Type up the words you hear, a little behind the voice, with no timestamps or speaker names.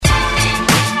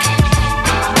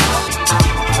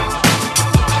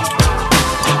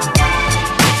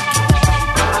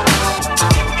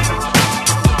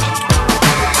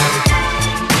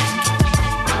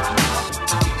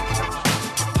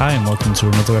welcome to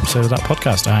another episode of that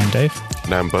podcast. I'm Dave.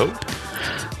 And I'm Bo.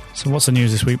 So what's the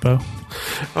news this week, Bo?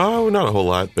 Oh, not a whole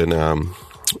lot. Been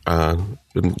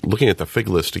looking at the Fig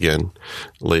list again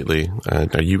lately.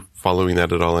 Are you following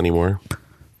that at all anymore?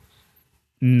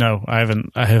 No, I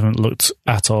haven't looked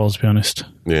at all, to be honest.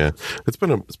 Yeah, it's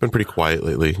been pretty quiet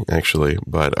lately, actually.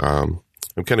 But I'm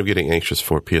kind of getting anxious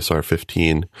for PSR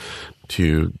 15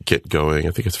 to get going.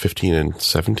 I think it's 15 and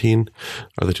 17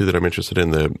 are the two that I'm interested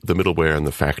in, the middleware and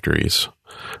the factories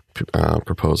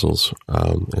proposals.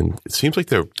 And it seems like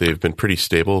they've been pretty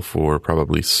stable for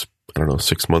probably, 6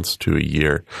 months to a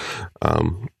year.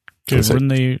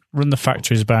 Dude, run the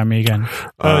factories by me again.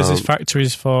 Is this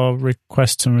factories for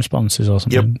requests and responses or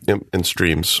something? Yep, and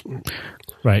streams.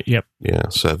 Right, yep. Yeah,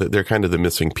 so they're kind of the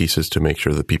missing pieces to make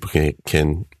sure that people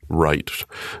can write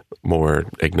more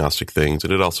agnostic things.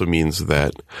 And it also means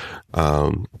that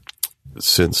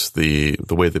since the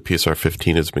way that PSR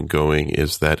 15 has been going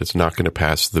is that it's not going to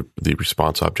pass the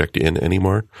response object in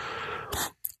anymore.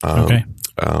 Okay.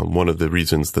 One of the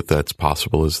reasons that that's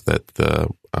possible is that the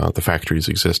factories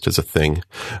exist as a thing,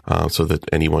 so that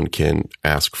anyone can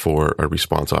ask for a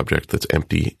response object that's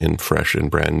empty and fresh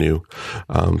and brand new,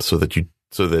 so that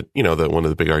that one of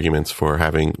the big arguments for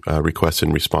having requests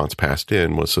and response passed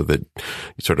in was so that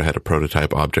you sort of had a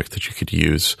prototype object that you could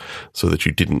use, so that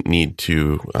you didn't need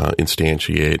to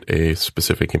instantiate a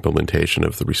specific implementation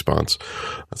of the response.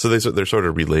 So they're sort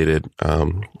of related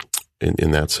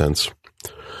in that sense.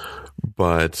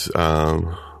 But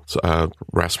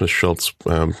Rasmus Schultz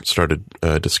started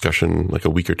a discussion like a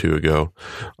week or two ago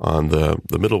on the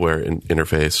middleware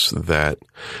interface that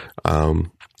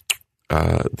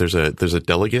there's a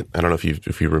delegate. I don't know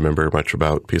if you remember much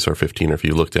about PSR 15 or if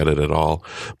you looked at it at all,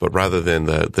 but rather than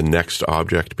the next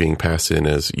object being passed in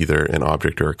as either an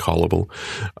object or a callable,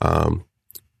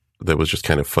 that was just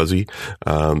kind of fuzzy.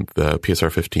 The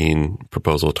PSR 15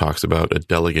 proposal talks about a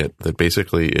delegate that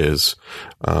basically is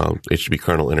HTTP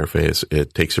kernel interface.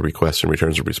 It takes a request and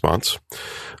returns a response.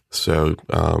 So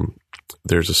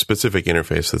there's a specific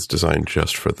interface that's designed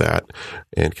just for that.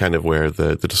 And kind of where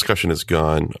the discussion has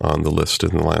gone on the list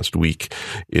in the last week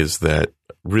is that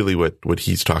really what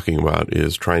he's talking about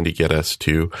is trying to get us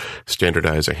to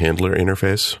standardize a handler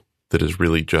interface that is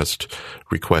really just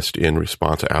request in,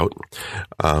 response out,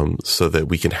 so that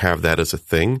we can have that as a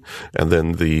thing. And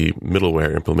then the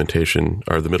middleware implementation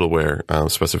or the middleware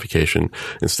specification,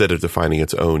 instead of defining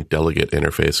its own delegate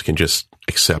interface, can just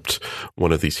accept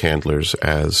one of these handlers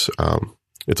as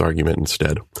its argument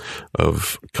instead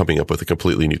of coming up with a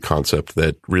completely new concept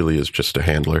that really is just a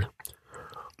handler.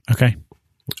 Okay.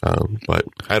 But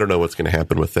I don't know what's going to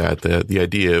happen with that. The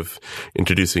idea of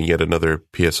introducing yet another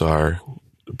PSR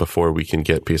before we can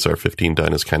get PSR 15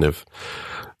 done is kind of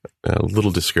a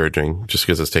little discouraging just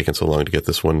because it's taken so long to get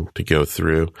this one to go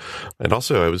through. And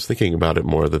also I was thinking about it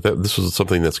more that this was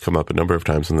something that's come up a number of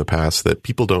times in the past, that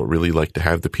people don't really like to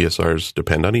have the PSRs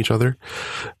depend on each other.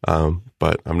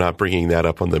 But I'm not bringing that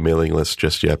up on the mailing list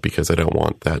just yet because I don't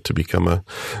want that to become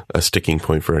a sticking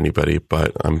point for anybody.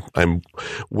 But I'm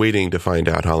waiting to find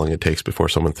out how long it takes before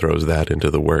someone throws that into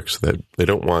the works, that they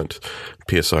don't want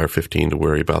PSR 15 to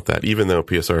worry about that, even though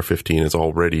PSR 15 is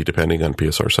already depending on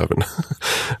PSR 7.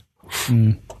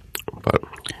 But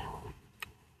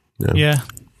yeah,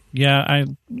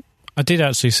 I did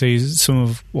actually see some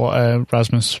of what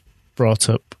Rasmus brought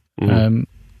up. Mm-hmm.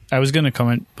 I was going to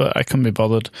comment, but I couldn't be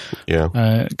bothered.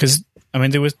 Yeah, because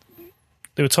they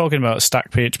were talking about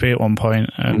Stack PHP at one point,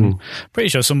 and pretty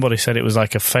sure somebody said it was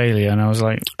like a failure, and I was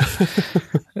like,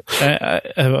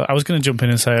 I was going to jump in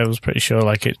and say I was pretty sure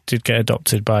like it did get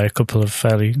adopted by a couple of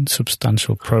fairly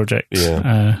substantial projects.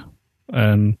 Yeah.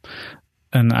 But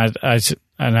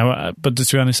to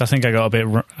be honest, I think I got a bit.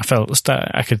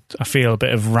 I feel a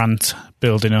bit of rant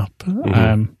building up.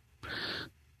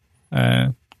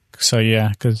 So yeah,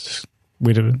 because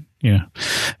we'd have,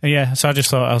 So I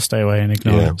just thought I'll stay away and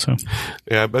ignore it. So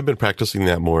yeah, I've been practicing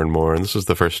that more and more, and this is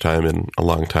the first time in a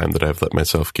long time that I've let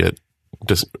myself get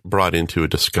just brought into a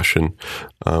discussion.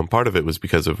 Part of it was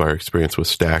because of our experience with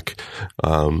Stack.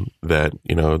 That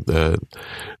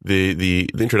the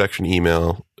introduction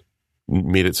email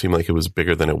made it seem like it was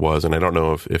bigger than it was, and I don't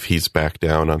know if he's back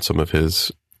down on some of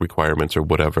his requirements or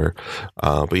whatever.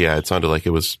 But yeah, it sounded like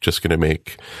it was just going to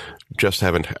make just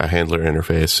have a handler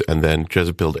interface and then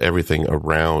just build everything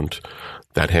around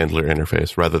that handler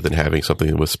interface rather than having something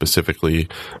that was specifically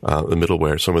the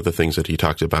middleware. Some of the things that he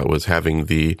talked about was having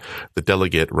the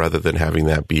delegate rather than having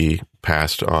that be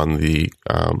passed on the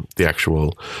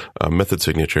actual method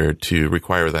signature, to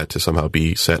require that to somehow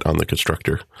be set on the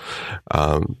constructor,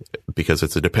 because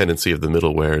it's a dependency of the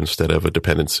middleware instead of a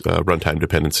runtime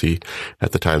dependency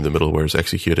at the time the middleware is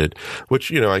executed,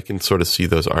 which, I can sort of see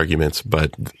those arguments,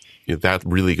 but that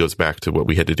really goes back to what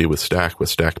we had to do with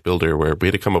Stack Builder, where we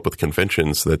had to come up with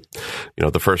conventions that,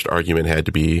 the first argument had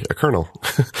to be a kernel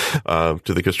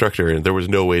to the constructor, and there was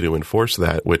no way to enforce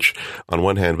that, which on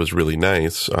one hand was really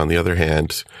nice. On the other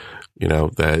hand,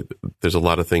 that there's a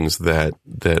lot of things that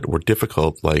were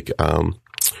difficult, like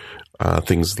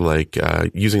things like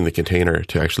using the container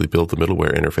to actually build the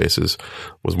middleware interfaces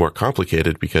was more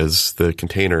complicated, because the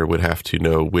container would have to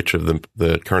know which of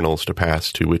the kernels to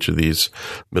pass to which of these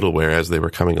middleware as they were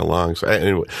coming along. So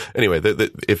anyway,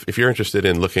 if you're interested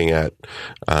in looking at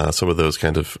some of those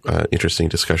kind of interesting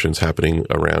discussions happening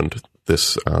around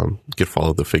this,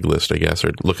 follow the fig list, I guess,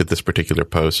 or look at this particular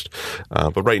post.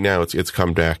 But right now it's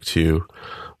come back to,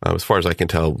 as far as I can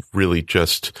tell, really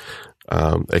just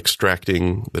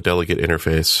extracting the delegate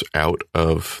interface out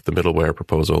of the middleware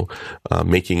proposal,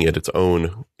 making it its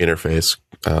own interface,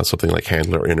 something like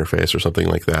handler interface or something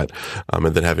like that,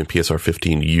 and then having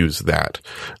PSR15 use that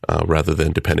rather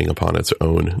than depending upon its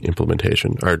own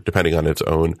implementation, or depending on its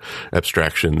own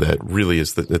abstraction that really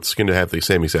is it's going to have the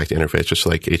same exact interface, just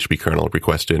like HB kernel,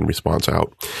 request in, response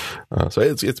out. So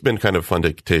it's been kind of fun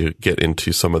to get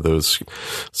into some of those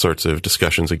sorts of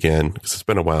discussions again, because it's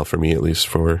been a while for me, at least,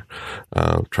 for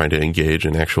trying to engage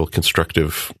in actual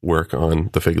constructive work on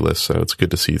the fig list. So it's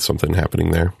good to see something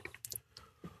happening there.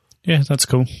 Yeah, that's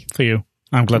cool for you.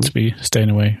 I'm glad to be staying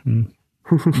away and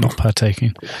not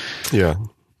partaking. Yeah.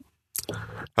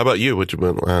 How about you? What's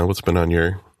been on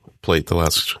your plate the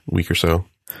last week or so?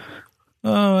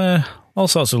 Oh, all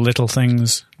sorts of little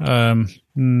things.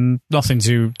 Nothing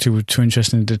too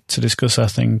interesting to discuss, I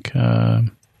think.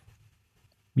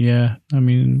 Yeah, I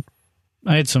mean,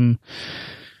 I had something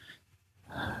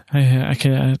I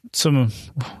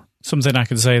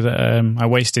could say that I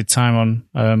wasted time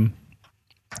on.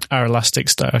 Our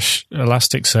Elasticsearch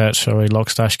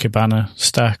Logstash Kibana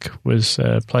stack was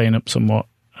playing up somewhat.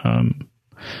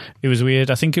 It was weird.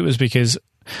 I think it was because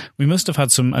we must have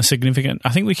had a significant. I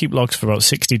think we keep logs for about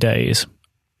 60 days,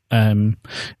 and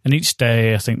each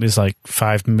day I think there's like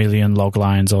 5 million log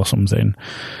lines or something.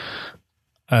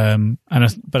 But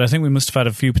I think we must have had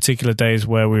a few particular days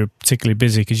where we were particularly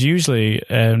busy, because usually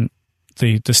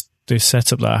the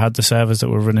setup that I had, the servers that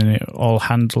were running it, all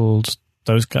handled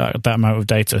that amount of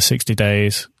data, 60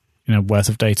 days, worth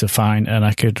of data, fine. And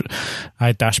I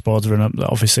had dashboards run up that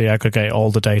obviously aggregate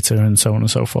all the data and so on and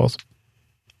so forth.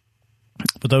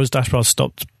 But those dashboards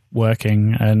stopped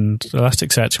working, and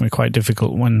Elasticsearch can be quite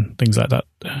difficult when things like that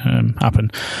happen.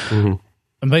 Mm-hmm.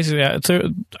 And basically,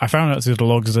 I found out through the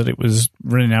logs that it was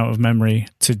running out of memory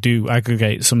to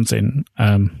aggregate something.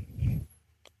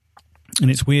 And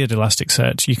it's weird,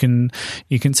 Elasticsearch. You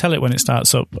can tell it when it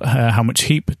starts up how much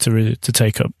heap to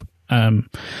take up. And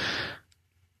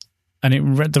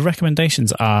the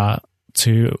recommendations are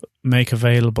to make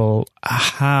available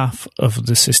half of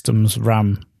the system's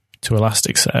RAM to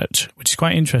Elasticsearch, which is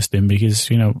quite interesting, because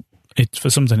it's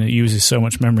for something that uses so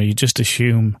much memory. You just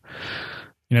assume,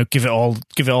 give it all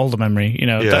the memory.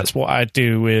 Yeah. That's what I'd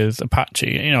do with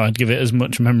Apache. I'd give it as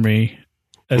much memory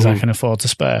as I can afford to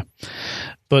spare.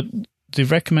 But they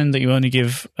recommend that you only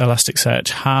give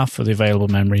Elasticsearch half of the available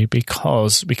memory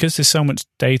because there's so much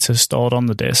data stored on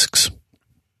the disks,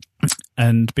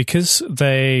 and because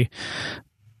they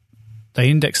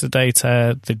index the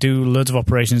data, they do loads of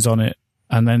operations on it,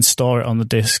 and then store it on the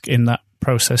disk in that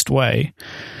processed way.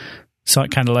 So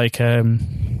kind of like a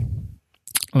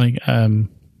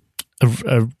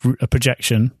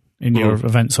projection in your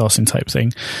event sourcing type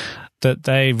thing, that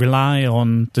they rely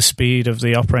on the speed of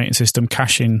the operating system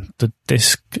caching the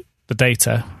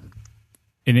data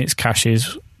in its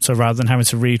caches. So rather than having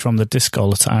to read from the disk all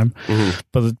the time,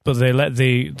 but they let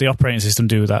the operating system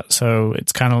do that. So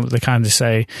it's they kind of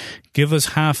say, give us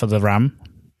half of the RAM,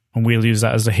 and we'll use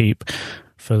that as the heap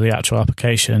for the actual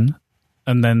application,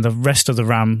 and then the rest of the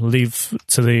RAM leave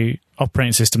to the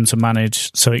operating system to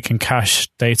manage, so it can cache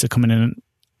data coming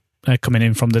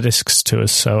in from the disks to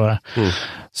us. So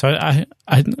I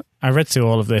read through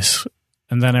all of this,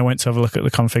 and then I went to have a look at the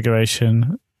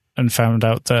configuration and found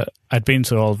out that I'd been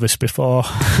through all of this before,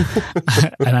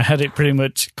 and I had it pretty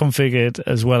much configured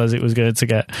as well as it was going to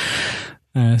get.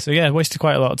 So yeah, I wasted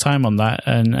quite a lot of time on that,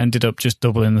 and ended up just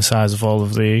doubling the size of all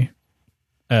of the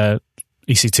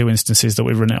EC2 instances that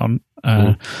we run it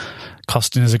on,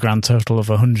 costing us a grand total of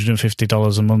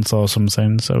 $150 a month or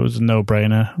something. So it was a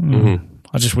no-brainer.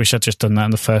 I just wish I'd just done that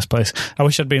in the first place. I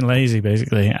wish I'd been lazy,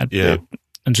 basically,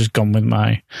 and just gone with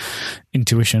my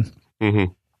intuition.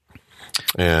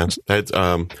 Yeah, I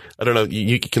don't know.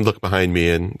 You can look behind me,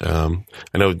 and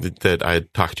I know that I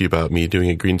talked to you about me doing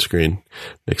a green screen,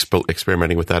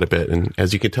 experimenting with that a bit. And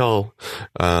as you can tell,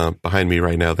 behind me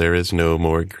right now, there is no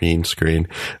more green screen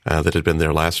that had been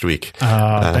there last week.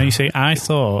 Then you see, I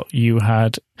thought you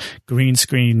had green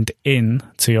screened in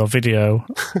to your video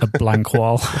a blank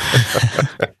wall.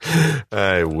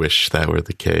 I wish that were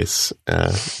the case.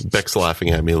 Beck's laughing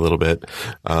at me a little bit.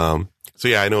 So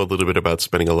yeah, I know a little bit about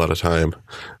spending a lot of time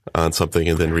on something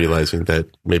and then realizing that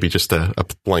maybe just a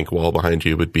blank wall behind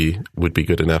you would be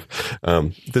good enough.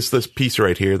 This piece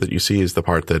right here that you see is the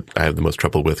part that I have the most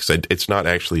trouble with, because it's not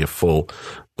actually a full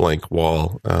blank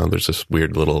wall. There's this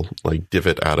weird little like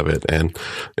divot out of it, and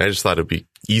I just thought it'd be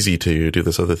easy to do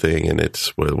this other thing, and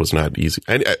it was not easy.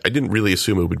 I didn't really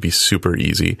assume it would be super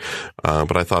easy,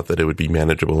 but I thought that it would be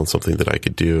manageable and something that I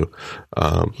could do.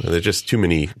 And there's just too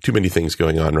many things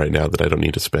going on right now that I don't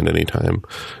need to spend any time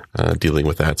dealing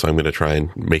with that. So I'm going to try and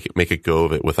make a go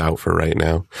of it without for right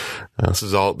now. This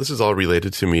is all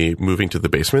related to me moving to the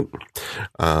basement.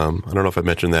 I don't know if I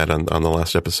mentioned that on the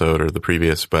last episode or the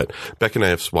previous, but Beck and I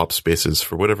have swapped spaces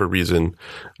for whatever reason.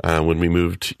 When we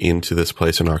moved into this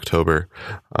place in October,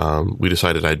 we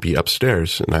decided I'd be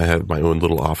upstairs and I had my own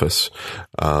little office.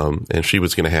 And she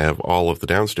was going to have all of the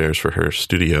downstairs for her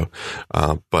studio.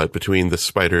 But between the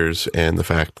spiders and the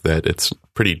fact that it's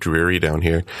pretty dreary down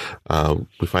here,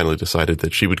 we finally decided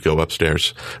that she would go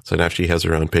upstairs. So now she has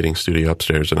her own painting studio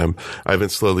upstairs, and I've been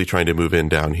slowly trying to move in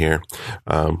down here.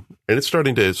 And it's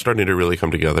starting to really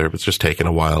come together. It's just taken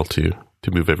a while to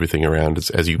move everything around,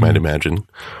 as you might imagine.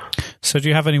 So do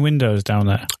you have any windows down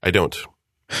there? I don't.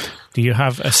 Do you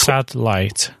have a sad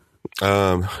light?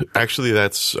 Actually,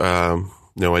 that's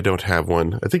no, I don't have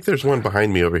one. I think there's one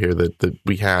behind me over here that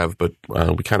we have, but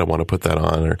we kind of want to put that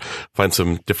on or find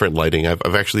some different lighting.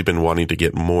 I've actually been wanting to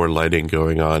get more lighting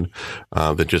going on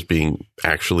than just being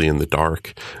actually in the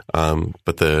dark.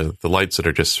 But the lights that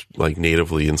are just like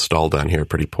natively installed down here are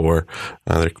pretty poor.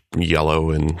 They're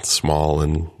yellow and small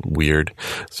and weird.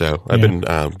 So I've been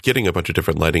getting a bunch of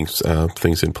different lighting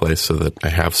things in place so that I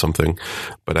have something.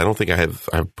 But I don't think I've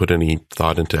put any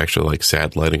thought into actually like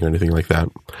sad lighting or anything like that.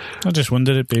 I just wondered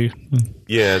it'd be.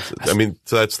 Yeah, I mean,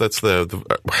 so that's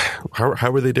the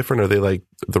how are they different? Are they like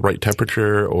the right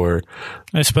temperature, or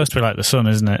it's supposed to be like the sun,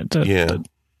 isn't it?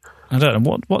 I don't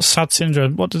know what's SAD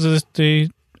syndrome. What does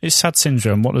it's SAD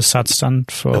syndrome? What does SAD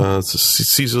stand for? It's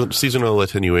seasonal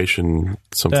attenuation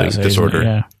disorder.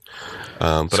 Yeah.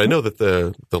 But I know that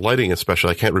the lighting,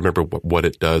 especially, I can't remember what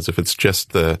it does. If it's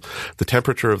just the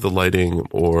temperature of the lighting,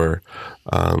 or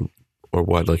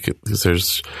what, like, because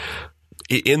there's.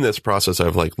 In this process,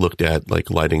 I've like looked at like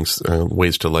lightings,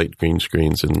 ways to light green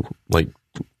screens and like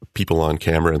people on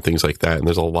camera and things like that. And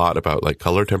there's a lot about like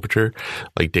color temperature,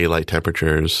 like daylight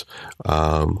temperatures.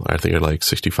 I think are like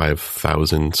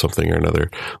 65,000 something or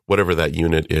another, whatever that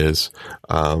unit is.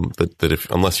 That if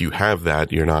unless you have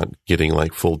that, you're not getting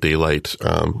like full daylight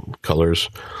colors.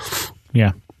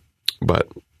 Yeah, but.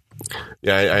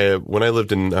 Yeah, I when I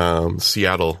lived in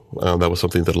Seattle, that was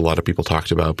something that a lot of people talked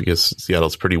about because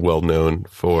Seattle's pretty well known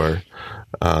for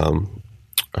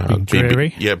being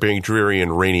dreary. Being dreary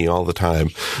and rainy all the time.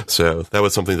 So that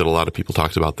was something that a lot of people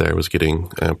talked about there, was getting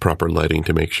proper lighting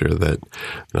to make sure that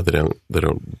they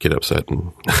don't get upset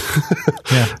and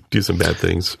do some bad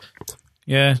things.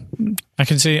 Yeah, I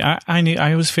can see.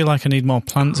 I always feel like I need more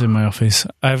plants in my office.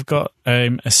 I've got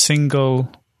a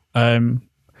single.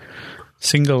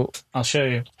 I'll show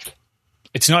you.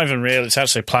 It's not even real. It's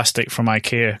actually plastic from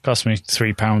IKEA. It cost me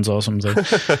 £3 or something.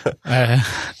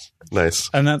 Nice.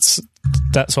 And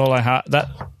that's all I have. That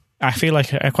I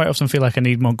quite often feel like I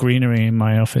need more greenery in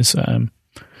my office. But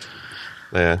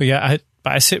yeah,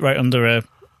 I sit right under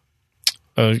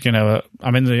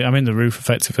I'm in the roof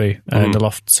effectively, the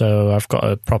loft. So I've got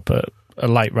a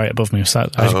light right above me, so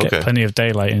I get plenty of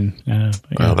daylight in.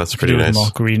 That's pretty nice.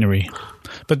 More greenery.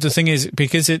 But the thing is,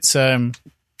 because it's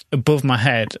above my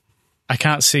head, I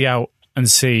can't see out and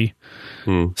see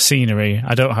scenery.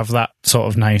 I don't have that sort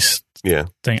of nice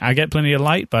thing. I get plenty of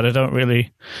light, but I don't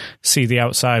really see the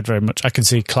outside very much. I can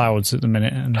see clouds at the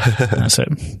minute, and that's it.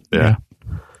 Yeah.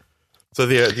 So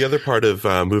the other part of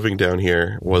moving down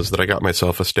here was that I got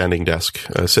myself a standing desk,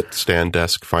 a sit-stand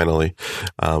desk finally,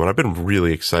 and I've been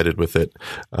really excited with it.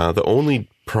 The only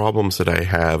problems that I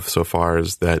have so far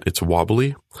is that it's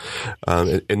wobbly.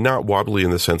 and not wobbly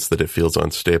in the sense that it feels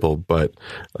unstable, but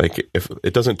like if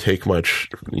it doesn't take much,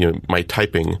 my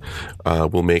typing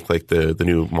will make like the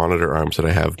new monitor arms that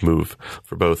I have move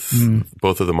for both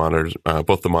of the monitors,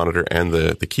 both the monitor and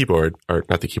the keyboard, or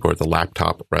not the keyboard, the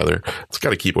laptop rather. It's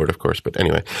got a keyboard, of course, but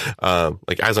anyway,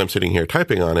 like as I'm sitting here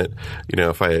typing on it,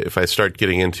 if I start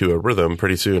getting into a rhythm,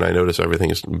 pretty soon I notice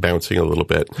everything is bouncing a little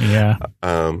bit. Yeah.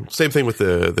 Same thing with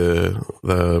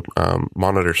the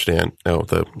monitor stand,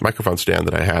 the microphone stand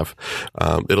that I have.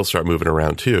 It'll start moving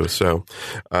around too. So,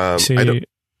 I don't.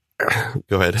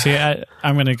 Go ahead. See,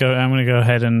 I'm going to go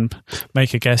ahead and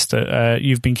make a guess that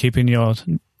you've been keeping your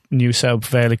new setup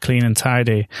fairly clean and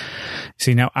tidy.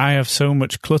 See, now I have so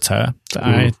much clutter that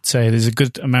I'd say there's a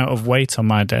good amount of weight on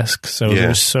my desk. So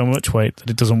there's so much weight that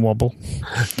it doesn't wobble.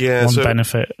 Yeah. One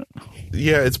benefit.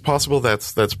 Yeah, it's possible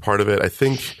that's part of it. I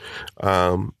think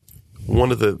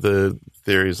one of the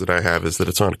theories that I have is that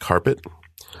it's on carpet.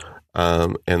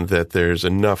 And that there's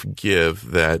enough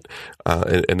give that,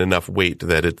 and enough weight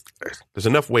that there's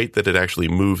enough weight that it actually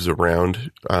moves around,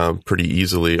 pretty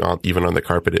easily even on the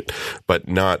carpet, but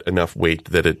not enough weight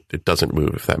that it doesn't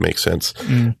move, if that makes sense.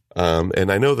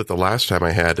 And I know that the last time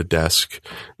I had a desk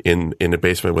in a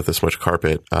basement with this much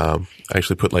carpet, I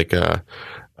actually put like a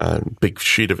big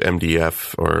sheet of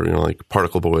MDF or, like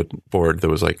particle board that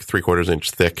was like 3/4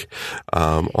 inch thick,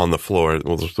 on the floor.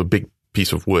 Well, there's a big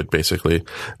piece of wood, basically,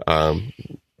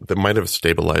 that might have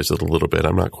stabilized it a little bit.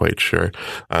 I'm not quite sure.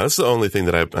 That's the only thing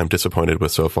that I'm disappointed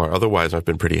with so far. Otherwise, I've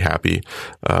been pretty happy.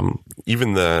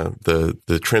 Even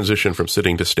the transition from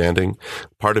sitting to standing,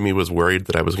 part of me was worried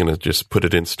that I was going to just put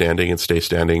it in standing and stay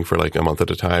standing for like a month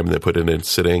at a time, and then put it in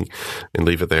sitting and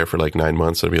leave it there for like 9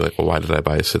 months. I'd be like, well, why did I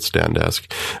buy a sit-stand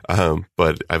desk?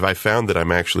 But I found that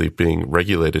I'm actually being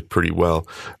regulated pretty well.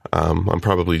 I'm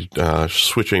probably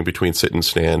switching between sit and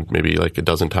stand maybe like a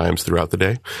dozen times throughout the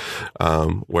day,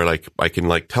 where like I can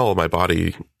like tell my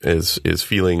body is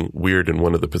feeling weird in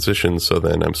one of the positions, so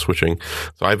then I'm switching.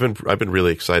 So I've been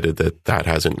really excited that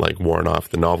hasn't like worn off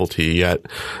the novelty yet.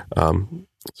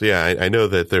 So yeah, I know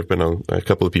that there've been a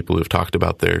couple of people who've talked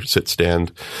about their sit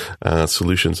stand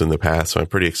solutions in the past. So I'm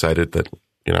pretty excited that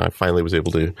I finally was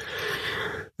able to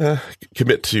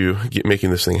commit to making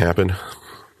this thing happen.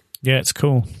 Yeah, it's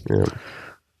cool. Yeah.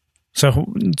 So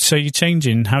you're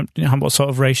changing. What sort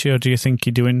of ratio do you think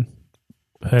you're doing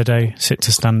per day, sit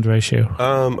to stand ratio?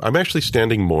 I'm actually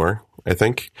standing more, I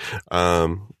think,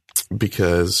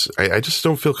 because I just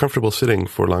don't feel comfortable sitting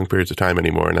for long periods of time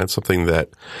anymore. And that's something that,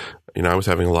 I was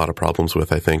having a lot of problems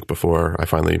with, I think, before I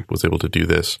finally was able to do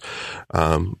this.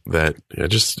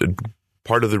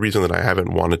 Part of the reason that I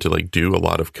haven't wanted to like do a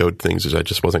lot of code things is I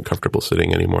just wasn't comfortable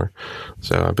sitting anymore.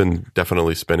 So I've been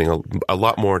definitely spending a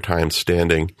lot more time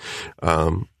standing.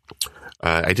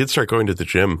 I did start going to the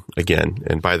gym again.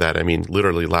 And by that, I mean,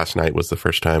 literally last night was the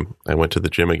first time I went to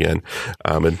the gym again.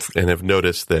 And have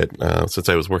noticed that, since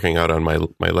I was working out on my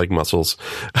leg muscles,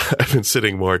 I've been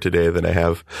sitting more today than I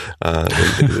have,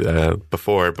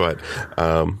 before. But,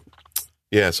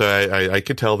 yeah, so I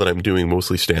could tell that I'm doing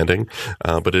mostly standing,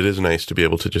 but it is nice to be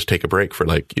able to just take a break for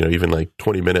like, even like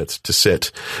 20 minutes to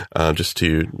sit, just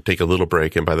to take a little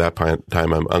break. And by that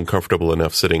time, I'm uncomfortable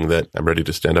enough sitting that I'm ready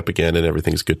to stand up again and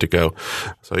everything's good to go.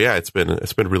 So yeah, it's been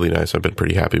really nice. I've been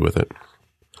pretty happy with it.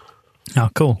 Oh,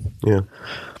 cool. Yeah.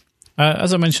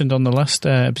 As I mentioned on the last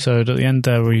episode at the end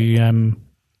there,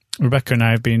 Rebecca and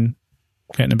I have been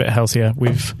getting a bit healthier.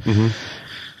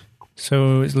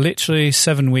 So it's literally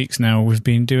 7 weeks now. We've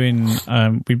been doing.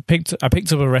 I picked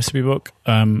up a recipe book.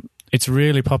 It's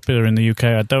really popular in the UK.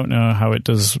 I don't know how it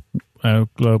does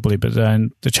globally, but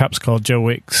the chap's called Joe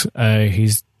Wicks.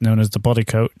 He's known as the Body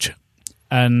Coach,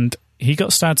 and he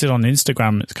got started on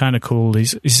Instagram. It's kind of cool.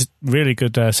 He's a really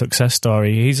good success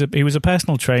story. He was a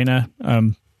personal trainer,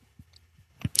 and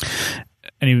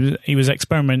he was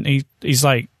experimenting. He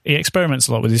experiments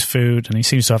a lot with his food, and he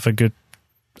seems to have a good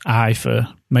eye for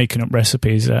making up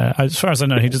recipes. As far as I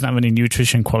know, he doesn't have any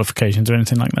nutrition qualifications or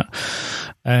anything like that.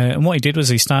 And what he did was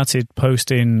he started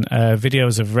posting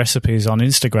videos of recipes on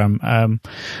Instagram.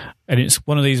 And it's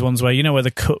one of these ones where, where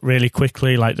they cut really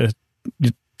quickly, like the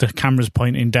camera's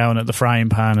pointing down at the frying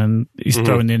pan and he's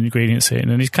throwing the ingredients in.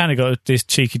 And he's kind of got this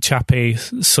cheeky, chappy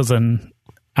southern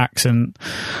accent.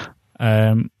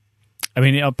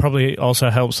 It probably also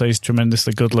helps that he's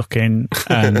tremendously good looking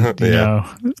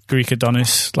and, Greek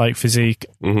Adonis-like physique.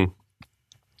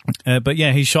 Mm-hmm. But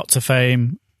yeah, he's shot to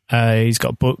fame. He's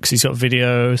got books, he's got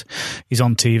videos, he's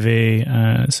on TV.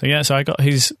 So I got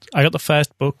the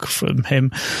first book from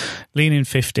him, Lean in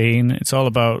 15. It's all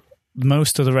about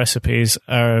most of the recipes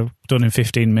are done in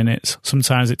 15 minutes.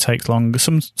 Sometimes it takes longer.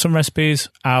 Some recipes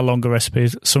are longer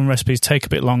recipes. Some recipes take a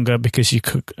bit longer because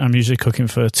I'm usually cooking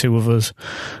for two of us.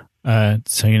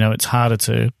 So, it's harder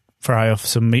to fry off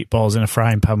some meatballs in a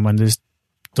frying pan when there's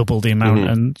double the amount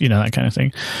and, that kind of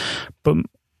thing. But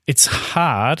it's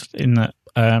hard in that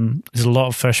there's a lot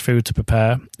of fresh food to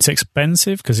prepare. It's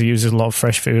expensive because it uses a lot of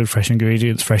fresh food, fresh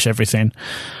ingredients, fresh everything.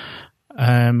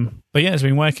 But yeah, it's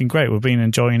been working great. We've been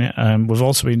enjoying it. We've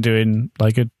also been doing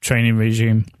like a training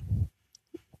regime,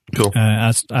 cool,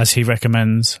 as he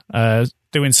recommends.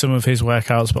 Doing some of his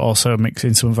workouts, but also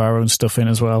mixing some of our own stuff in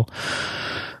as well.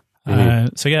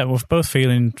 So yeah, we're both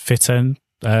feeling fitter.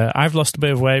 I've lost a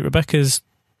bit of weight. Rebecca's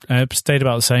stayed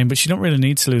about the same, but she don't really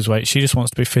need to lose weight. She just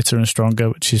wants to be fitter and stronger,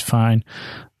 which is fine.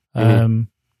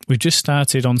 We've just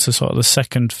started onto sort of the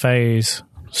second phase.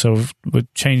 So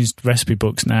we've changed recipe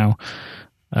books now.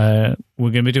 We're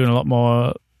going to be doing a lot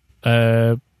more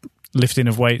lifting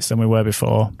of weights than we were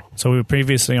before. So we were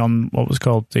previously on what was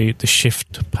called the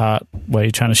shift part, where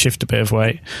you're trying to shift a bit of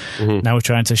weight. Now we're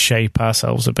trying to shape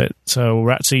ourselves a bit. So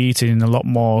we're actually eating a lot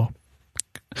more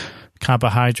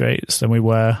carbohydrates than we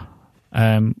were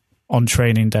on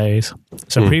training days.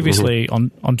 So previously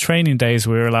on training days,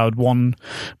 we were allowed one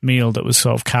meal that was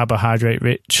sort of carbohydrate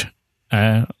rich.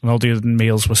 And all the other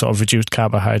meals were sort of reduced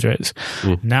carbohydrates.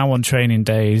 Now on training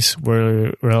days,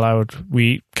 we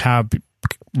eat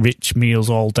carb-rich meals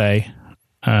all day,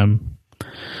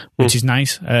 which is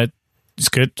nice. It's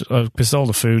good because all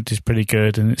the food is pretty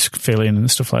good and it's filling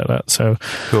and stuff like that. So,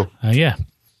 cool. Yeah,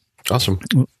 awesome.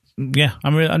 Yeah,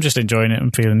 I'm just enjoying it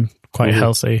and feeling quite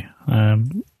healthy.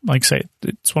 Like I say,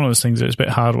 it's one of those things that's a bit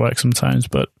hard work sometimes,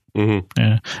 but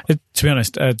yeah. To be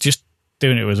honest, just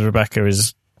doing it with Rebecca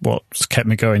is what's kept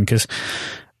me going, because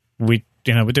we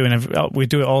do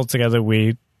it all together.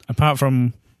 Apart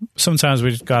from sometimes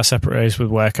we go our separate ways with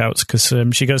workouts,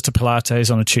 because she goes to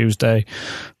Pilates on a Tuesday,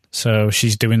 so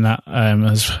she's doing that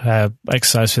as her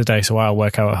exercise for the day. So I'll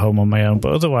work out at home on my own.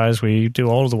 But otherwise, we do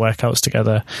all of the workouts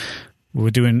together.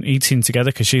 We're doing eating together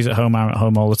because she's at home. I'm at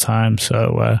home all the time.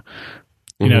 So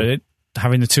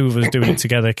having the two of us doing it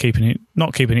together,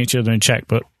 not keeping each other in check,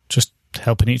 but just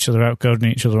helping each other out,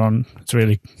 goading each other on. It's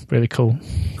really, really cool.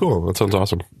 Cool. That sounds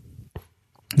awesome.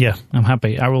 Yeah, I'm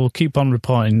happy. I will keep on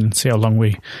reporting and see how long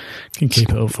we can keep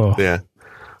it up for. Yeah.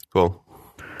 Cool.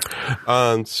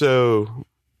 So,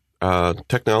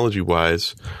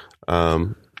 technology-wise,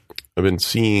 I've been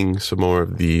seeing some more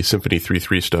of the Symfony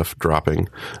 3.3 stuff dropping.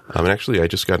 And actually, I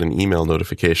just got an email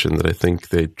notification that I think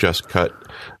they just cut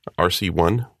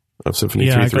RC1 of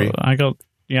Symfony 3.3.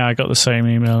 I got the same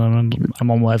email, and I'm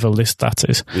on whatever list that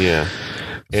is. Yeah.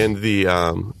 And the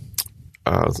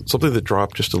something that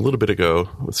dropped just a little bit ago,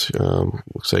 looks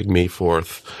like May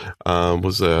 4th,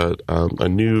 was a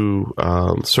new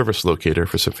service locator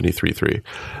for Symfony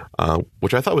 3.3,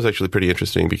 which I thought was actually pretty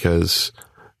interesting because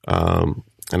and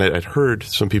I'd heard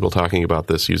some people talking about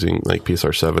this using like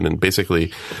PSR 7, and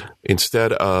basically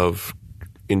instead of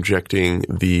injecting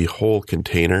the whole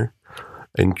container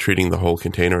and treating the whole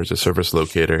container as a service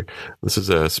locator, this is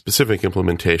a specific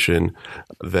implementation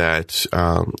that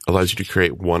allows you to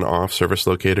create one-off service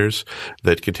locators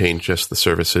that contain just the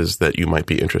services that you might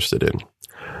be interested in.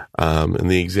 And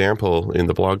the example in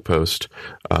the blog post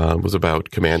was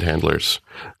about command handlers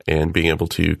and being able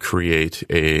to create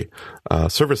a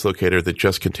service locator that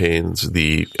just contains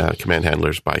the command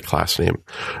handlers by class name.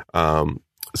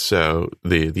 So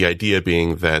the idea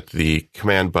being that the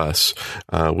command bus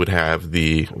would have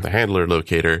the handler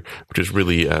locator, which is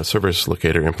really a service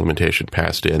locator implementation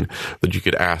passed in, that you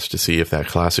could ask to see if that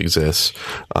class exists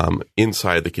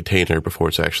inside the container before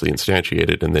it's actually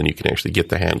instantiated, and then you can actually get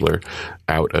the handler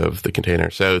out of the container.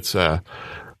 So it's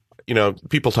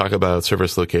people talk about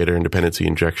service locator and dependency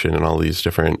injection and all these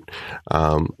different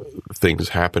things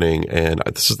happening, and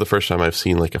this is the first time I've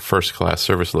seen like a first-class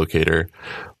service locator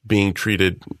being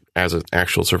treated as an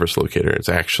actual service locator. It's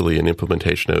actually an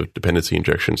implementation of dependency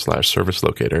injection / service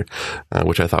locator,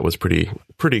 which I thought was pretty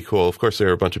cool. Of course, there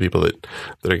are a bunch of people that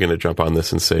are going to jump on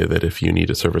this and say that if you need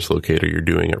a service locator, you're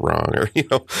doing it wrong,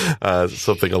 or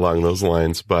something along those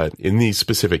lines. But in these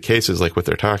specific cases, like what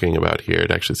they're talking about here,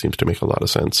 it actually seems to make a lot of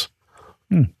sense.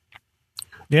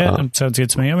 Yeah, that sounds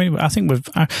good to me. I mean, I think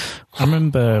I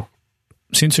remember,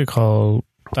 seem to recall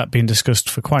that being discussed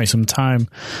for quite some time.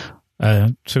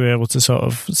 To be able to sort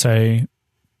of say,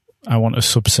 I want a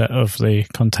subset of the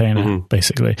container,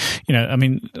 basically. I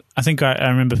mean, I think I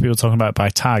remember people talking about it by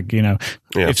tag,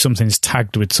 if something's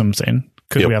tagged with something,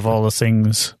 could we have all the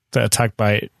things that are tagged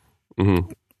by it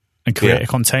and create a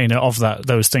container of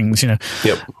those things,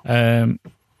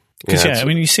 Because I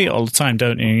mean, you see it all the time,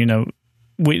 don't you? You know,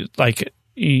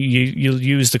 you'll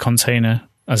use the container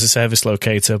as a service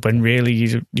locator when really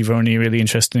you're only really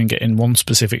interested in getting one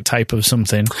specific type of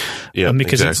something. Yeah, and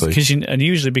because exactly. And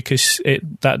usually because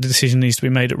that decision needs to be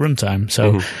made at runtime.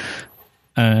 So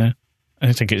I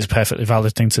think it's a perfectly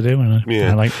valid thing to do, and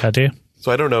I like the idea.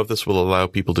 So I don't know if this will allow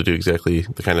people to do exactly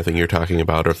the kind of thing you're talking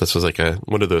about, or if this is like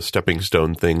one of those stepping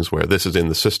stone things where this is in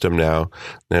the system now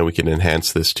we can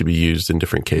enhance this to be used in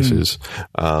different cases.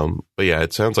 But yeah,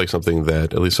 it sounds like something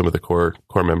that at least some of the core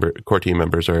team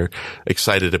members are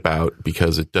excited about,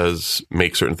 because it does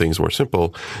make certain things more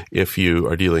simple if you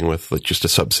are dealing with like just a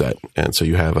subset. And so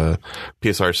you have a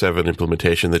PSR7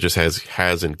 implementation that just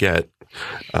has and get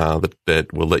that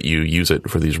will let you use it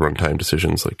for these runtime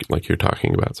decisions like you're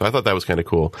talking about. So I thought that was kind of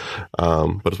cool.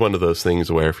 But it's one of those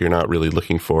things where if you're not really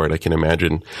looking for it, I can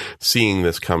imagine seeing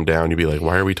this come down, you'd be like,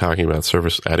 why are we talking about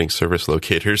adding service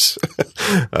locators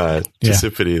to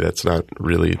Symfony? That's not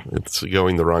really, it's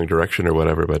going the wrong direction or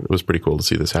whatever, but it was pretty cool to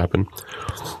see this happen.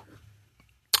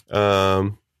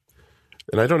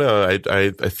 And I don't know, I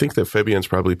think that Fabian's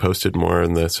probably posted more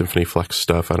in the Symfony Flex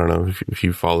stuff. I don't know if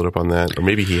you followed up on that, or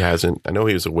maybe he hasn't. I know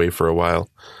he was away for a while.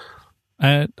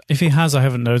 If he has, I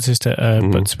haven't noticed it.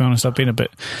 But to be honest,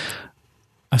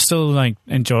 I still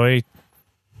enjoy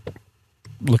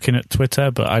looking at Twitter,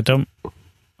 but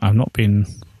I've not been,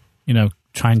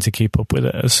 trying to keep up with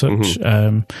it as such.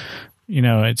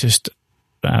 It just,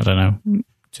 I don't know,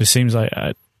 just seems like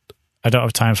I don't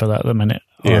have time for that at the minute.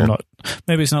 Or I'm not.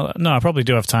 Maybe it's not. No, I probably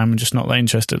do have time. I'm just not that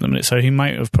interested at the minute. So he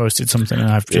might have posted something and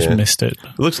I've just missed it.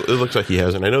 It looks like he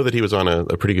hasn't. I know that he was on a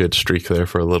pretty good streak there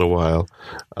for a little while.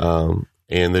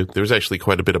 And there was actually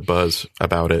quite a bit of buzz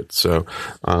about it. So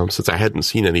since I hadn't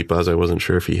seen any buzz, I wasn't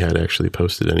sure if he had actually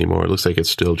posted anymore. It looks like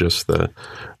it's still just the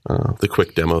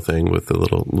quick demo thing with the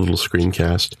little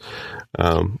screencast.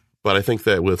 But I think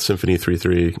that with Symfony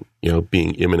 3.3,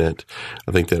 being imminent,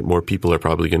 I think that more people are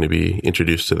probably going to be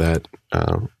introduced to that,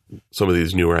 some of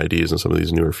these newer ideas and some of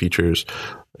these newer features.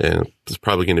 And there's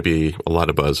probably going to be a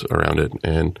lot of buzz around it,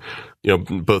 and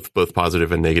both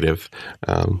positive and negative.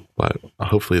 But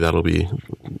hopefully that'll be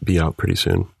out pretty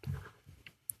soon.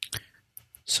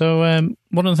 So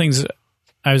one of the things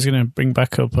I was going to bring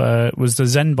back up was the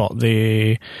Zenbot,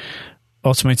 the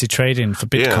automated trading for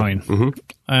Bitcoin.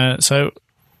 Yeah. So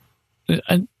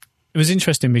it was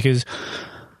interesting because,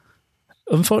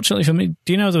 unfortunately for me,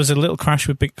 do you know there was a little crash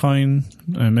with Bitcoin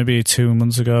maybe 2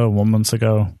 months ago, 1 month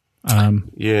ago?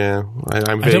 I'm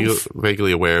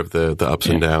vaguely aware of the ups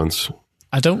and downs.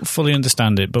 I don't fully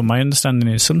understand it, but my understanding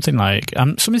is something like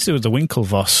something to do with the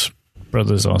Winklevoss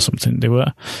brothers or something. They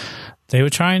were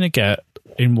trying to get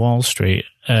in Wall Street.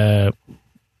 Is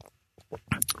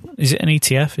it an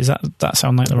ETF? Is that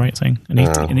sound like the right thing? An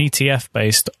ETF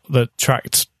based that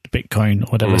tracked Bitcoin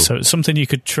or whatever. So it's something you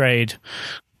could trade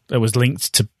that was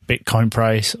linked to Bitcoin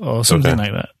price or something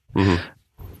like that.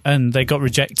 And they got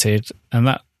rejected, and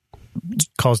that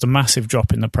caused a massive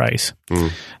drop in the price.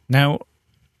 Now,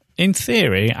 in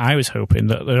theory, I was hoping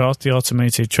that the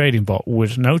automated trading bot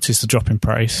would notice the drop in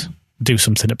price, do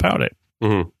something about it.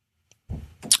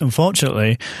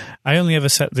 Unfortunately, I only ever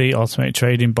set the automated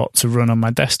trading bot to run on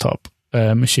my desktop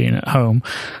machine at home,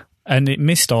 and it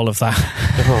missed all of that.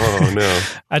 Oh, no.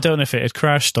 I don't know if it had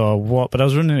crashed or what, but I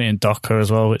was running it in Docker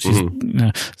as well, which is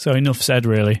so enough said,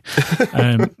 really.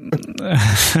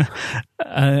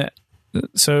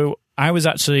 So I was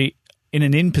actually in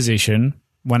an in position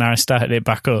when I started it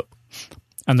back up,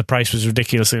 and the price was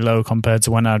ridiculously low compared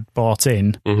to when I'd bought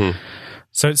in.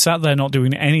 So it sat there not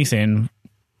doing anything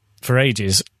for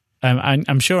ages.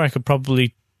 I'm sure I could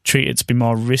probably treat it to be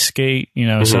more risky,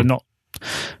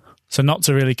 so not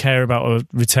to really care about a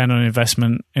return on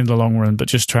investment in the long run, but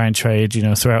just try and trade,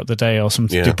 throughout the day or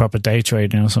something, do proper day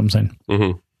trading or something.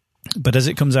 But as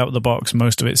it comes out of the box,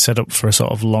 most of it's set up for a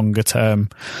sort of longer term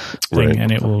thing,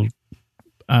 and it will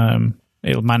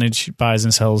it'll manage buys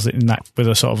and sells in that with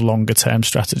a sort of longer term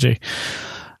strategy.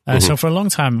 So for a long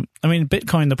time, I mean,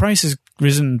 Bitcoin, the price has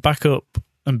risen back up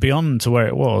and beyond to where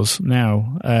it was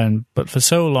now, but for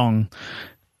so long,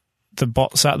 the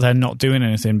bot sat there not doing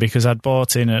anything because I'd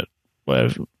bought in at, I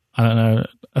don't know,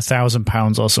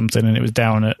 £1,000 or something, and it was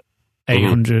down at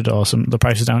 800 or something. The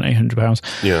price was down at £800.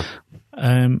 Yeah.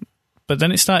 But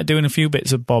then it started doing a few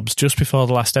bits of bobs just before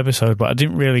the last episode, but I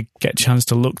didn't really get a chance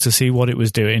to look to see what it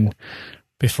was doing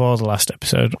before the last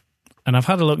episode. And I've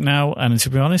had a look now, and to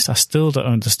be honest, I still don't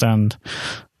understand.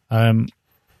 It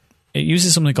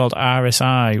uses something called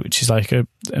RSI, which is like a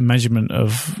measurement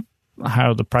of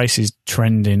how the price is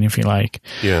trending, if you like.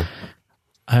 Yeah.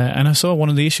 And I saw one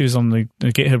of the issues on the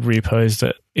GitHub repo is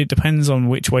that it depends on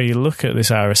which way you look at this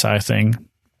RSI thing.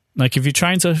 Like if you're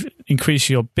trying to increase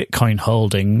your Bitcoin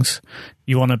holdings,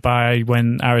 you want to buy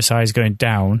when RSI is going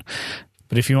down.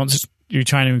 But if you're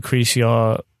trying to increase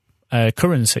your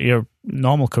currency, your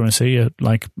normal currency,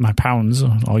 like my pounds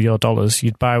or your dollars,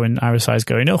 you'd buy when RSI is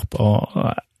going up.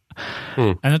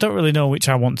 And I don't really know which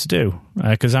I want to do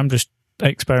because I'm just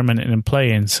experimenting and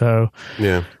playing. So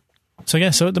at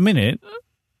the minute,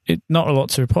 not a lot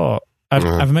to report.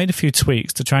 I've made a few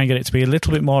tweaks to try and get it to be a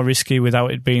little bit more risky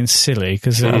without it being silly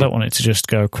because I don't want it to just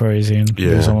go crazy and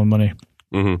lose all my money.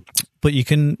 But you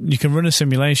can run a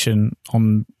simulation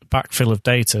on backfill of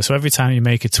data. So every time you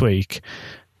make a tweak,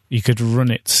 you could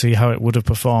run it to see how it would have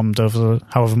performed over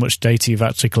however much data you've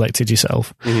actually collected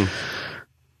yourself.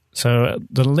 So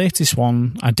the latest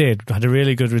one I did had a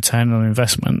really good return on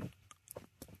investment.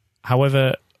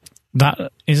 However,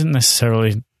 that isn't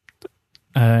necessarily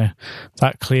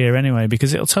that clear anyway,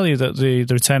 because it'll tell you that the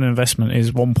return on investment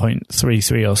is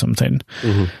 1.33 or something.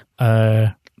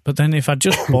 But then if I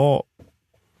just bought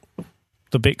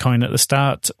the Bitcoin at the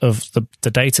start of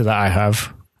the data that I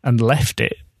have and left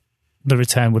it, the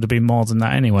return would have been more than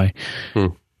that anyway,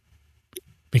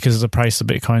 because of the price the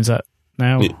Bitcoin's at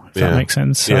now, if that makes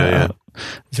sense.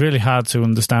 It's really hard to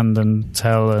understand and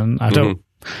tell, and I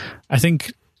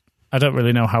don't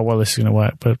really know how well this is going to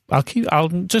work, but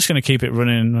I'm just going to keep it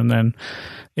running, and then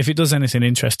if it does anything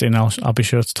interesting, I'll be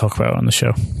sure to talk about it on the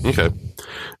show. Okay.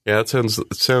 Yeah, it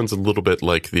sounds a little bit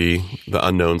like the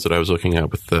unknowns that I was looking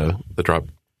at with the drop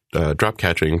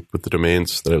catching with the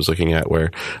domains that I was looking at,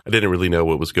 where I didn't really know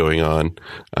what was going on.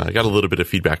 I got a little bit of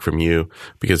feedback from you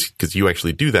because you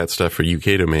actually do that stuff for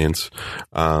UK domains,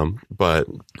 but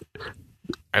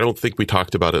I don't think we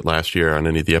talked about it last year on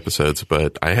any of the episodes,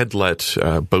 but I had let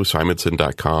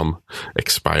BoSimonson.com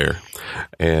expire.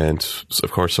 And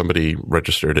of course, somebody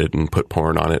registered it and put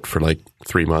porn on it for like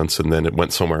 3 months, and then it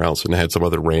went somewhere else and had some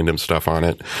other random stuff on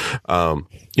it.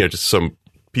 Just some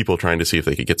people trying to see if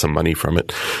they could get some money from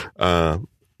it.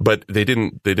 But they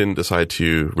didn't decide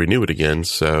to renew it again,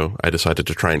 so I decided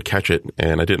to try and catch it,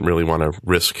 and I didn't really want to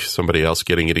risk somebody else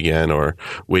getting it again or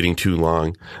waiting too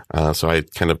long. So I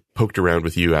kind of poked around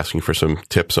with you, asking for some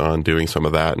tips on doing some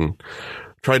of that and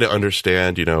trying to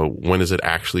understand, when is it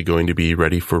actually going to be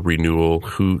ready for renewal?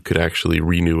 Who could actually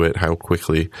renew it? How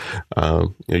quickly?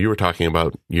 You were talking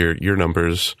about your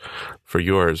numbers for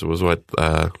yours was what,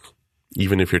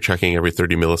 even if you're checking every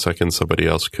 30 milliseconds, somebody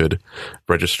else could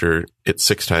register it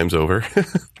 6 times over.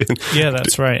 Yeah,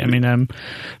 that's right. I mean,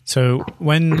 so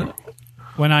when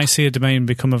I see a domain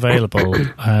become available,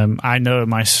 I know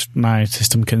my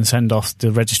system can send off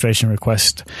the registration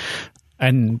request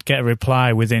and get a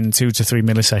reply within 2 to 3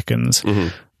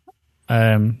 milliseconds.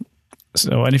 And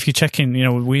if you're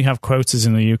checking, we have quotas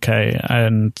in the UK,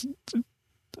 and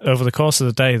over the course of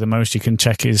the day, the most you can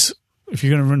check is, if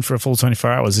you're going to run for a full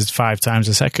 24 hours, it's 5 times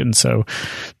a second. So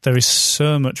there is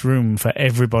so much room for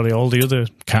everybody, all the other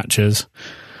catchers,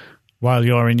 while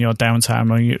you're in your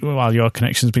downtime or while your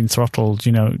connection's been throttled.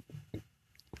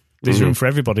 There's room for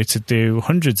everybody to do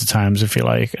hundreds of times, if you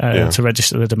like, to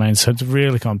register the domain. So it's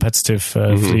really competitive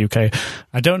for the UK.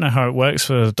 I don't know how it works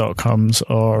for the .coms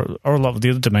or a lot of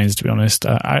the other domains, to be honest.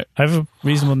 I have a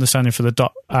reasonable understanding for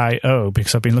the .io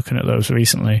because I've been looking at those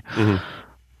recently.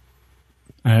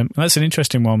 That's an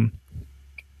interesting one.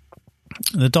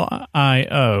 The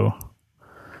 .io,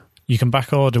 you can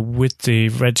back order with the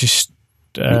with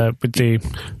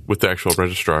the actual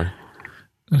registrar.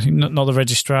 Not the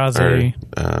registrar,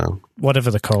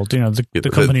 whatever they're called. The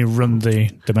company who run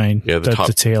the domain, the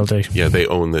TLD. Yeah, they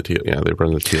own the TLD. Yeah, they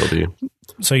run the TLD.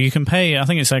 So you can pay, I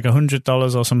think it's like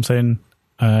 $100 or something.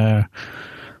 But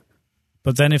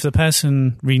then if the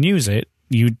person renews it,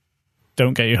 you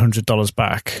don't get your $100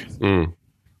 back.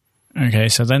 Okay,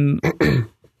 so then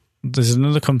there's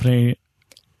another company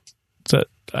that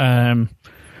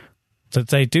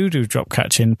they do drop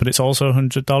catching, but it's also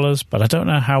 $100. But I don't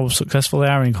know how successful they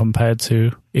are in compared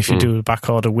to if you do a back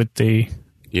order with the.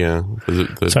 Yeah.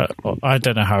 So I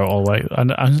don't know how it all works.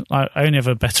 I only have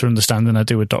a better understanding than I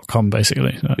do with .com,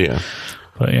 basically. So, yeah.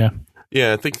 But yeah.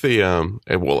 Yeah, I think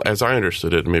as I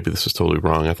understood it, maybe this is totally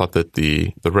wrong. I thought that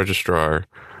the registrar,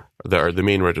 the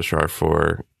main registrar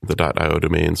for the .io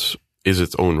domains is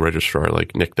its own registrar,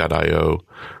 like Nick.io.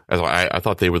 I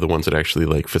thought they were the ones that actually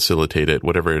like facilitate it,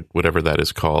 whatever that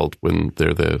is called when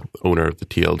they're the owner of the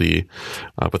TLD,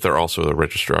 but they're also a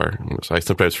registrar. So I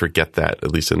sometimes forget that,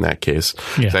 at least in that case.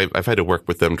 Yeah. I've had to work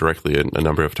with them directly a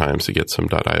number of times to get some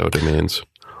 .io domains.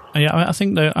 Yeah, I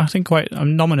think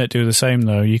Nominate do the same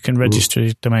though. You can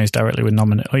register domains directly with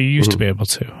Nominate, or you used to be able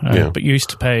to, but you used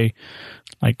to pay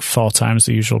like 4 times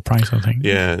the usual price, I think.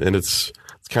 Yeah, and it's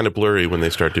kind of blurry when they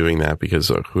start doing that because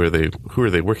who are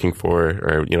they working for,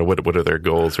 or what are their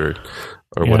goals or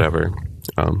whatever.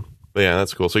 But yeah,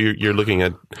 that's cool. So you're looking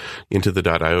into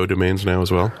the .io domains now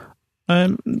as well.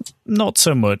 Not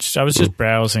so much. I was just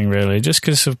browsing really, just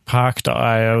because of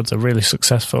Park.io. It's a really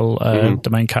successful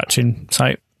domain catching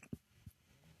site,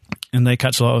 and they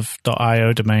catch a lot of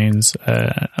 .io domains.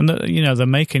 And they're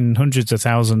making hundreds of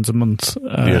thousands a month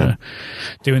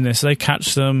doing this. They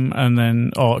catch them and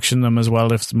then auction them as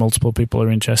well if multiple people are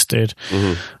interested.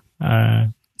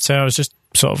 So I was just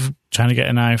sort of trying to get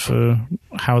an eye for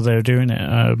how they're doing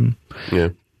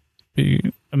it.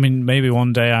 I mean, maybe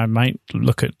one day I might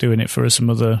look at doing it for some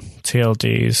other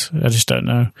TLDs. I just don't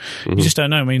know. You just don't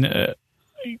know. I mean,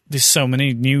 there's so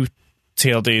many new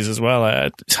TLDs as well.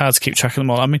 It's hard to keep track of them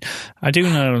all. I mean, I do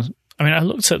know. I mean, I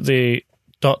looked at the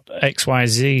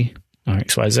 .xyz or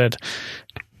XYZ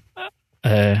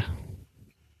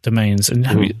domains, and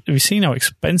have you seen how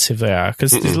expensive they are?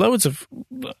 Because there's loads of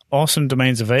awesome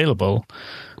domains available.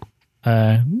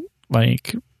 But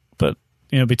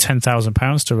it'd be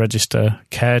 £10,000 to register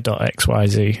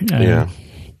care.xyz.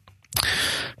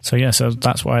 So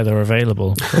that's why they're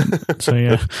available. But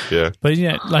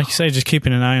like you say, just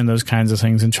keeping an eye on those kinds of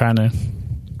things and trying to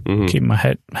keep my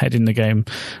head in the game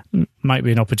might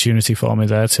be an opportunity for me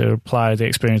there to apply the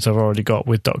experience I've already got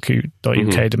with .uk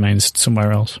domains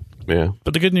somewhere else. Yeah.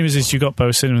 But the good news is you got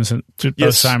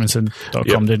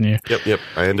BoSimonson.com, didn't you? Yep.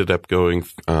 I ended up going,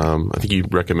 I think you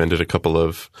recommended a couple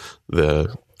of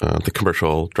the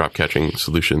commercial drop catching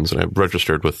solutions, and I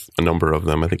registered with a number of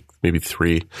them. I think maybe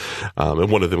 3,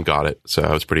 and one of them got it. So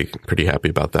I was pretty happy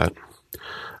about that.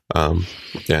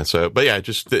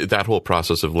 Just that whole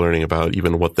process of learning about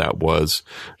even what that was,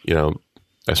 I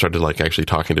started actually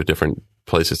talking to different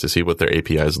places to see what their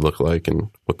APIs look like and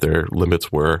what their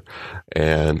limits were.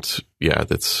 And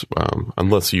that's,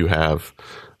 unless you have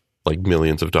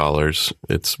millions of dollars,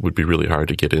 it would be really hard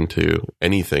to get into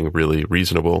anything really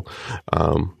reasonable,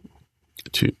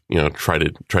 to try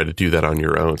to do that on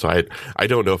your own. So I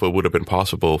don't know if it would have been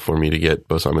possible for me to get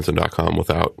BoSimonson.com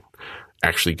without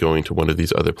actually going to one of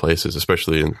these other places,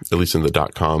 especially at least in the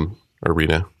 .com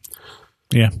arena.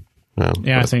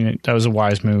 I think that was a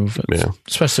wise move,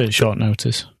 especially at short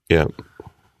notice.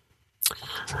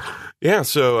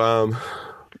 So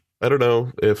I don't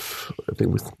know if I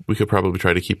think we could probably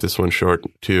try to keep this one short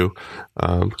too.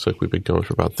 Looks like we've been going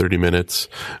for about 30 minutes.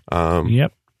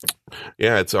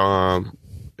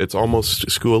 It's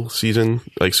almost school season.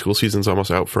 School season's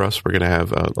almost out for us. We're going to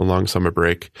have a long summer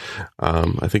break.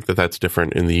 I think that's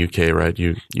different in the UK, right?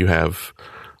 You have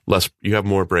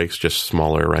more breaks, just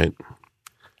smaller, right?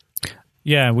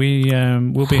 Yeah,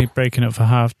 we'll be breaking up for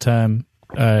half term,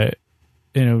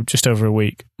 just over a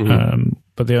week.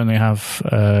 But they only have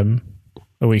a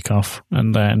week off,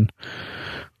 and then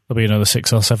there'll be another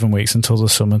 6 or 7 weeks until the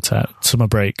summer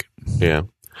break.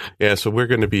 Yeah, so we're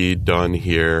going to be done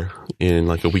here in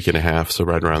a week and a half, so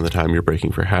right around the time you're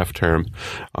breaking for half term.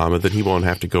 And then he won't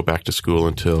have to go back to school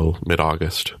until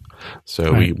mid-August.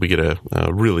 So we get a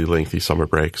really lengthy summer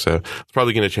break. So it's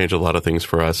probably going to change a lot of things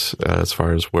for us as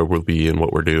far as where we'll be and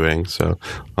what we're doing. So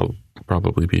I'll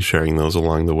probably be sharing those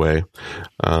along the way.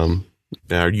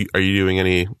 Now, are you doing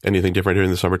anything different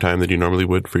during the summertime than you normally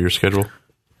would for your schedule?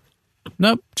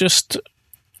 Nope, just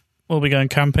we'll be going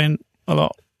camping a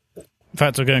lot. In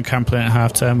fact, we're going camping at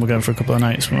half term. We're going for a couple of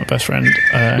nights with my best friend.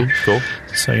 Cool.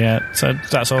 So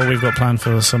that's all we've got planned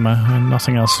for the summer, and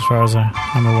nothing else as far as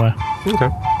I'm aware. Okay,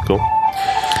 cool.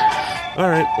 All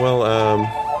right. Well,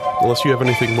 unless you have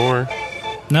anything more.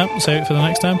 No, save it for the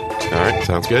next time. All right,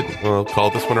 sounds good. Well, I'll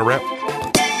call this one a wrap.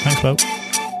 Thanks, Bo.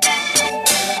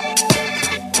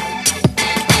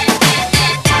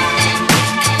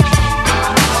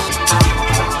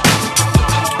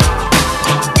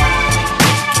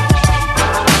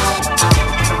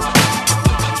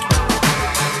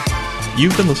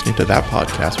 You've been listening to That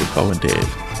Podcast with Bo and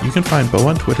Dave. You can find Bo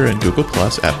on Twitter and Google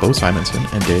Plus at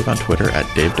BoSimonson and Dave on Twitter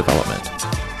at Dave Development.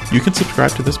 You can subscribe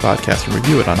to this podcast and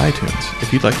review it on iTunes.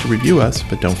 If you'd like to review us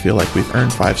but don't feel like we've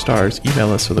earned 5 stars,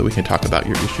 email us so that we can talk about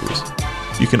your issues.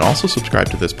 You can also subscribe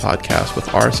to this podcast with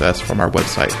RSS from our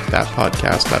website,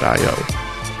 thatpodcast.io.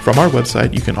 From our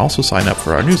website, you can also sign up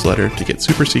for our newsletter to get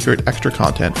super secret extra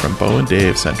content from Bo and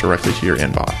Dave sent directly to your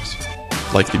inbox.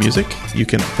 Like the music? You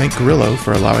can thank Grillo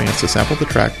for allowing us to sample the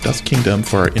track Dust Kingdom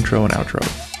for our intro and outro.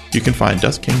 You can find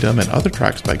Dust Kingdom and other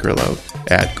tracks by Grillo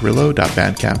at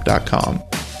grillo.bandcamp.com,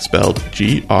 spelled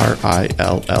Grillo.